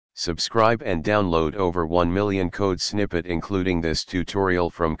Subscribe and download over 1 million code snippet including this tutorial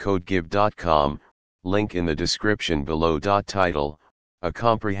from codegive.com, link in the description below. Title: A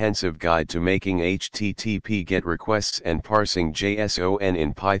comprehensive guide to making HTTP GET requests and parsing JSON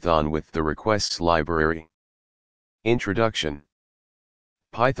in Python with the requests library. Introduction.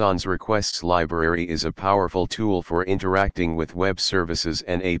 Python's requests library is a powerful tool for interacting with web services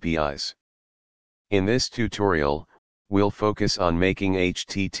and APIs. In this tutorial, we'll focus on making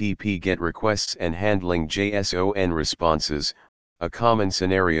HTTP GET requests and handling JSON responses, a common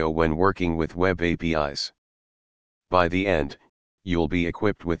scenario when working with web APIs. By the end, you'll be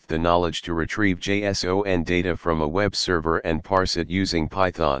equipped with the knowledge to retrieve JSON data from a web server and parse it using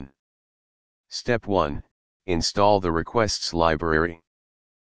Python. Step 1. Install the requests library.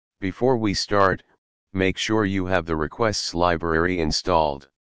 Before we start, make sure you have the requests library installed.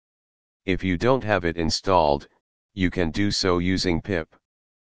 If you don't have it installed, you can do so using pip.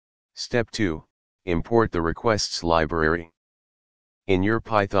 Step 2. Import the requests library. In your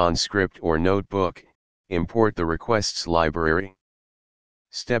Python script or notebook, import the requests library.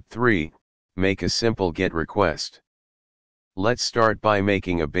 Step 3. Make a simple GET request. Let's start by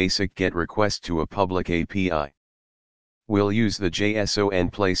making a basic GET request to a public API. We'll use the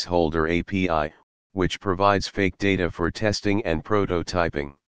JSONPlaceholder API, which provides fake data for testing and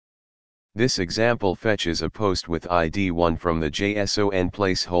prototyping. This example fetches a post with ID 1 from the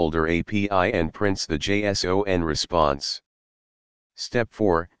JSONPlaceholder API and prints the JSON response. Step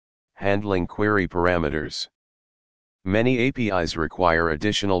 4. Handling query parameters. Many APIs require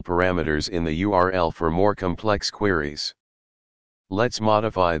additional parameters in the URL for more complex queries. Let's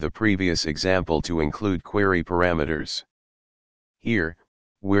modify the previous example to include query parameters. Here,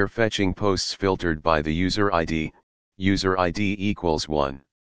 we're fetching posts filtered by the user ID equals 1.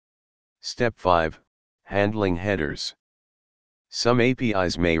 Step 5. Handling headers. Some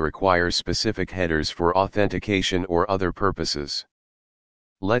APIs may require specific headers for authentication or other purposes.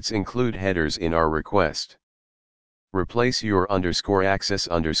 Let's include headers in our request. Replace your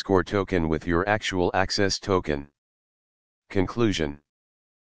 _access token with your actual access token. Conclusion.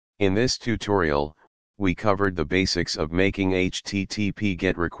 In this tutorial, we covered the basics of making HTTP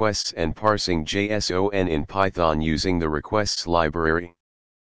GET requests and parsing JSON in Python using the requests library.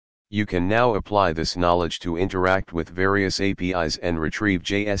 You can now apply this knowledge to interact with various APIs and retrieve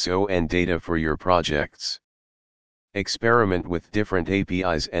JSON data for your projects. Experiment with different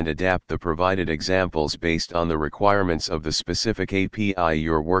APIs and adapt the provided examples based on the requirements of the specific API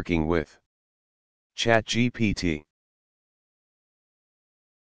you're working with. ChatGPT.